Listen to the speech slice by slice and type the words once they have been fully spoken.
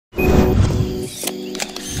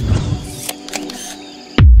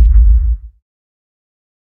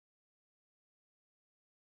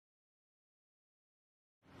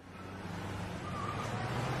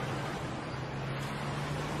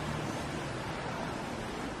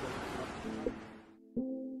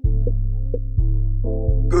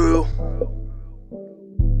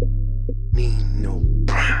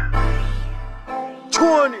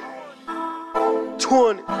20.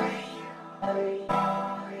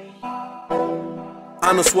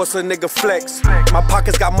 Arnold Schwarzenegger flex. My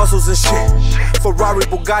pockets got muscles and shit. Ferrari,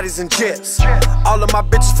 Bugattis, and jets. All of my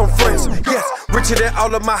bitches from France. Yes, richer than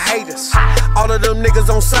all of my haters. All of them niggas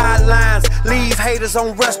on sidelines. Leave haters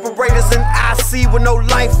on respirators and IC with no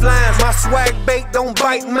lifelines. My swag bait don't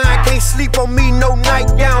bite mine. Can't sleep on me, no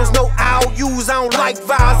nightgowns, no IOUs. I don't like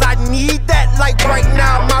vows. I need that like right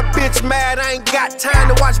now. My bitch mad, I ain't got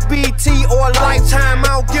time to watch BT or Lifetime.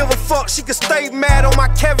 I don't give a fuck, she can stay mad on my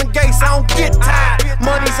Kevin Gates. I don't get tired.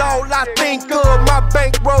 Money's all I think of. My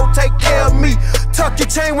bankroll take care of me. Tuck your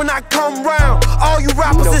chain when I come round. All you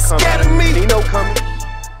rappers is scared of me. Nino coming.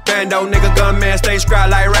 Bando nigga, gunman, stay scrap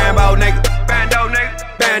like Rambo nigga. Bando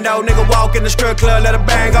nigga. Bando nigga, walk in the strip club, let a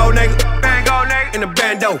bang go nigga. Bango nigga. In the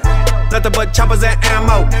bando, nothing but choppers and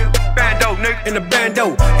ammo. Bando nigga. In the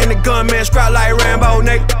bando, in the gunman, scrap like Rambo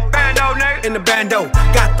nigga. Bando nigga. In the bando,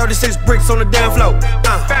 got 36 bricks on the damn floor.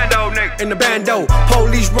 Bando nigga. In the bando,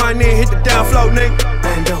 police run in, hit the damn floor nigga.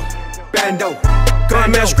 Bando,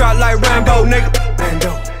 gunman, scrap like Rambo nigga.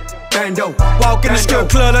 Bando, walk in the strip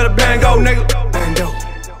club, let a bang go nigga.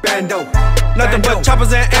 Bando, nothing but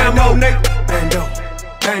choppers and ammo, nigga.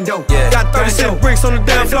 Bando, got 36 bricks on the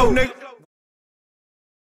damn floor, nigga.